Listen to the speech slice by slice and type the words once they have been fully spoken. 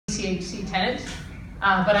TCHC tenant,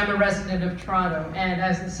 but I'm a resident of Toronto, and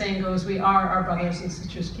as the saying goes, we are our brothers and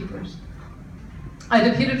sisters keepers. I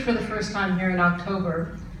deputed for the first time here in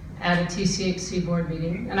October at a TCHC board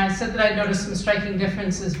meeting, and I said that I noticed some striking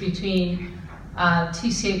differences between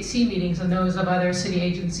TCHC meetings and those of other city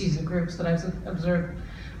agencies and groups that I've observed.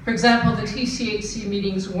 For example, the TCHC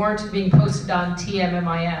meetings weren't being posted on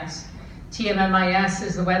TMMIS. TMMIS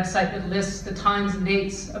is the website that lists the times and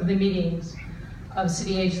dates of the meetings of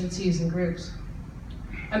city agencies and groups.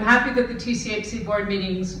 I'm happy that the TCHC board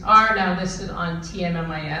meetings are now listed on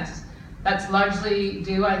TMMIS. That's largely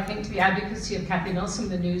due, I think, to the advocacy of Kathy Milsom,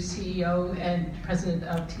 the new CEO and president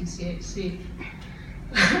of TCHC.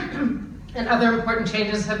 And other important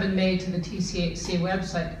changes have been made to the TCHC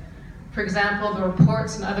website. For example, the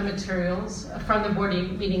reports and other materials from the board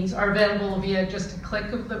meetings are available via just a click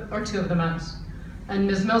or two of the mouse. And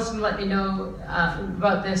Ms. Milsom let me know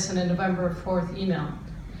about this in a November 4th email.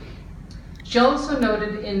 She also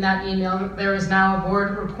noted in that email that there is now a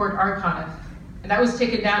board report archive. And that was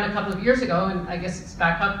taken down a couple of years ago, and I guess it's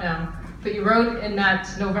back up now. But you wrote in that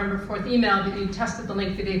November 4th email that you tested the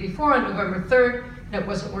link the day before on November 3rd, and it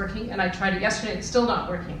wasn't working, and I tried it yesterday, it's still not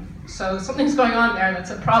working. So something's going on there that's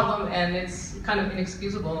a problem, and it's kind of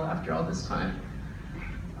inexcusable after all this time.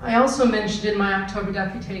 I also mentioned in my October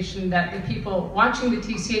deputation that the people watching the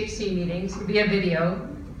TCHC meetings via video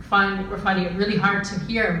were finding it really hard to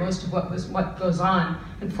hear most of what goes on.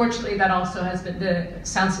 Unfortunately, that also has been, the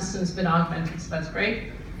sound system's been augmented, so that's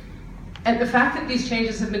great. And the fact that these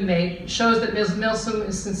changes have been made shows that Ms. Milsom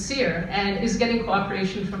is sincere and is getting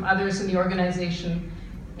cooperation from others in the organization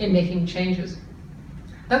in making changes.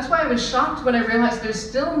 That's why I was shocked when I realized there's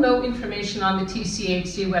still no information on the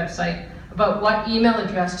TCHC website about what email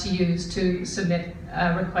address to use to submit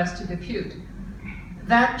a request to depute.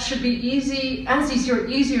 That should be easier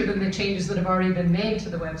than the changes that have already been made to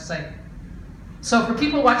the website. So for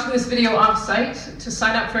people watching this video off-site, to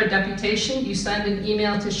sign up for a deputation, you send an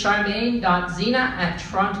email to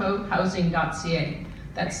charmaine.zina@torontohousing.ca.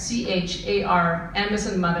 That's C-H-A-R, M as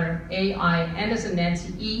in mother, A-I-N as in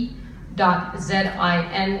Nancy,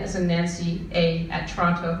 E.Z-I-N as in Nancy, A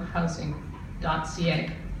 @torontohousing.ca.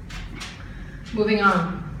 Moving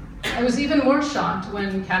on. I was even more shocked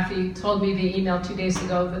when Kathy told me via email 2 days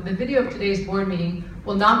ago that the video of today's board meeting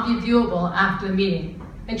will not be viewable after the meeting.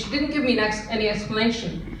 And she didn't give me any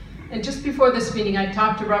explanation. And just before this meeting, I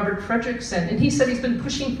talked to Robert Fredrickson, and he said he's been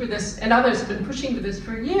pushing for this, and others have been pushing for this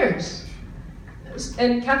for years.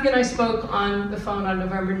 And Kathy and I spoke on the phone on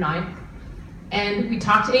November 9th, and we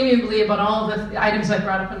talked amiably about all the items I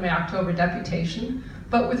brought up in my October deputation.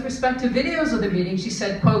 But with respect to videos of the meeting, she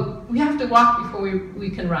said, quote, "We have to walk before we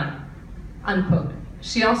can run," unquote.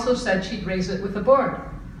 She also said she'd raise it with the board.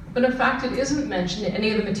 But in fact, it isn't mentioned in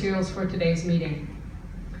any of the materials for today's meeting.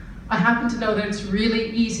 I happen to know that it's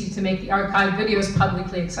really easy to make the archived videos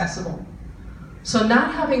publicly accessible. So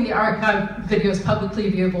not having the archived videos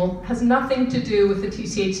publicly viewable has nothing to do with the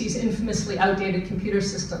TCHC's infamously outdated computer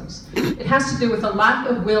systems. It has to do with a lack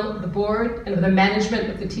of will of the board and of the management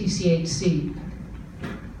of the TCHC.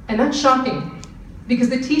 And that's shocking, because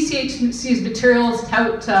the TCHC's materials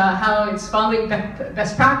tout how it's following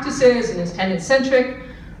best practices and is tenant-centric.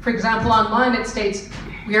 For example, online it states,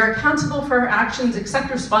 "We are accountable for our actions,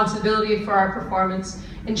 accept responsibility for our performance,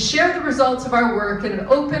 and share the results of our work in an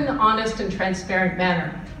open, honest, and transparent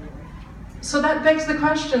manner." So that begs the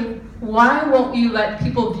question, why won't you let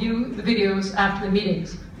people view the videos after the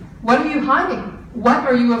meetings? What are you hiding? What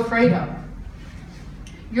are you afraid of?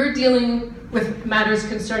 You're dealing with matters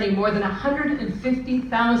concerning more than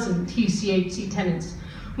 150,000 TCHC tenants.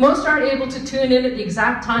 Most aren't able to tune in at the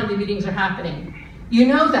exact time the meetings are happening. You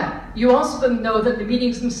know that. You also know that the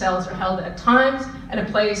meetings themselves are held at times and a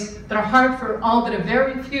place that are hard for all but a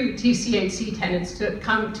very few TCHC tenants to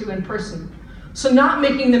come to in person. So not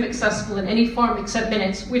making them accessible in any form except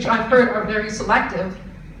minutes, which I've heard are very selective,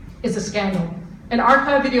 is a scandal. And the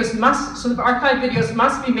archive videos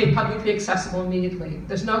must be made publicly accessible immediately.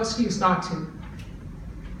 There's no excuse not to.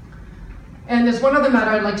 And there's one other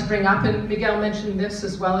matter I'd like to bring up, and Miguel mentioned this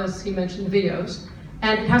as well as he mentioned videos,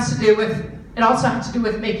 and it also has to do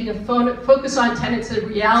with making a focus on tenants a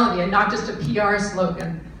reality and not just a PR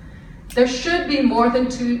slogan. There should be more than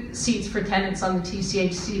 2 seats for tenants on the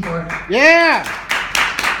TCHC board. Yeah!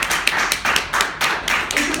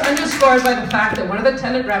 This is underscored by the fact that one of the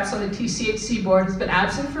tenant reps on the TCHC board has been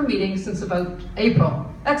absent from meetings since about April.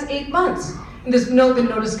 That's 8 months. And there's been no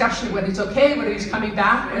discussion of whether he's okay, whether he's coming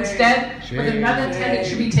back, or instead, whether another tenant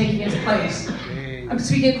should be taking his place. I'm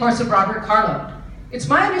speaking, of course, of Robert Carlo. It's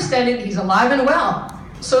my understanding that he's alive and well.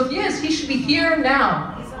 So if he is, he should be here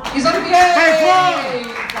now. He's on the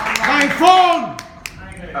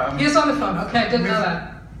He is on the phone. Okay, I didn't know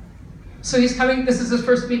that. So he's coming, this is his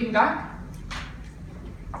first meeting back?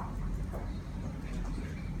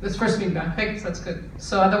 This first meeting back, okay, so that's good.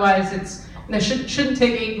 So otherwise it shouldn't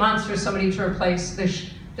take 8 months for somebody to replace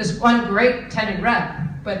this one great tenant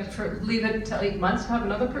rep, but leave it till 8 months to have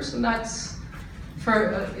another person,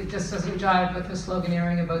 it just doesn't jive with the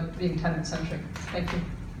sloganeering about being tenant-centric. Thank you.